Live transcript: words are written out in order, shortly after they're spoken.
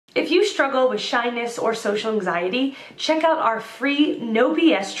If you struggle with shyness or social anxiety, check out our free No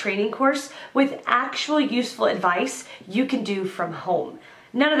BS training course with actual useful advice you can do from home.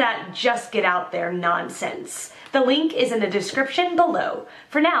 None of that just get out there nonsense. The link is in the description below.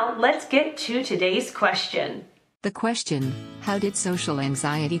 For now, let's get to today's question. The question, how did social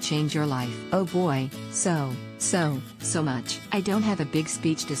anxiety change your life? Oh boy, so much. I don't have a big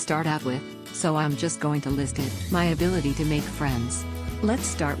speech to start out with, so I'm just going to list it. My ability to make friends. Let's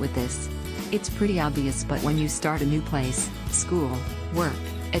start with this. It's pretty obvious, but when you start a new place, school, work,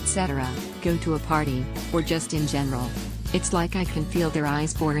 etc., go to a party, or just in general, it's like I can feel their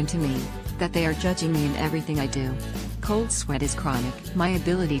eyes bore into me, that they are judging me in everything I do. Cold sweat is chronic. My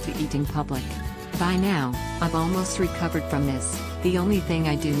ability to eat in public. By now, I've almost recovered from this. The only thing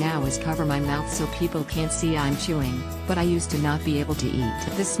I do now is cover my mouth so people can't see I'm chewing, but I used to not be able to eat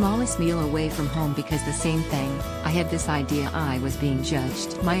the smallest meal away from home because the same thing, I had this idea I was being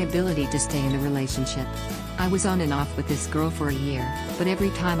judged. My ability to stay in a relationship. I was on and off with this girl for a year, but every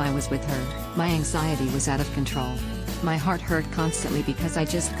time I was with her, my anxiety was out of control. My heart hurt constantly because I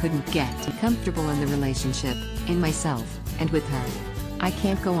just couldn't get comfortable in the relationship, in myself, and with her. I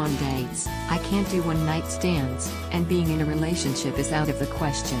can't go on dates, I can't do one-night stands, and being in a relationship is out of the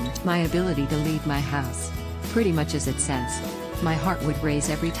question. My ability to leave my house. Pretty much as it says. My heart would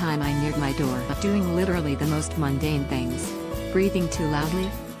race every time I neared my door, doing literally the most mundane things. Breathing too loudly,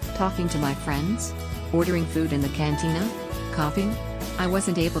 talking to my friends, ordering food in the cantina, coughing. I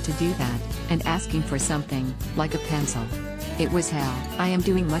wasn't able to do that, and asking for something, like a pencil. It was hell. I am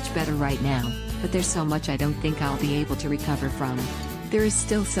doing much better right now, but there's so much I don't think I'll be able to recover from. There is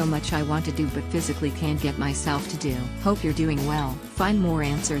still so much I want to do but physically can't get myself to do. Hope you're doing well. Find more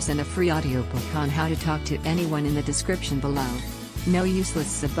answers and a free audiobook on how to talk to anyone in the description below. No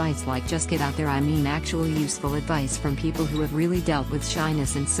useless advice like just get out there, I mean actual useful advice from people who have really dealt with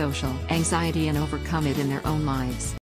shyness and social anxiety and overcome it in their own lives.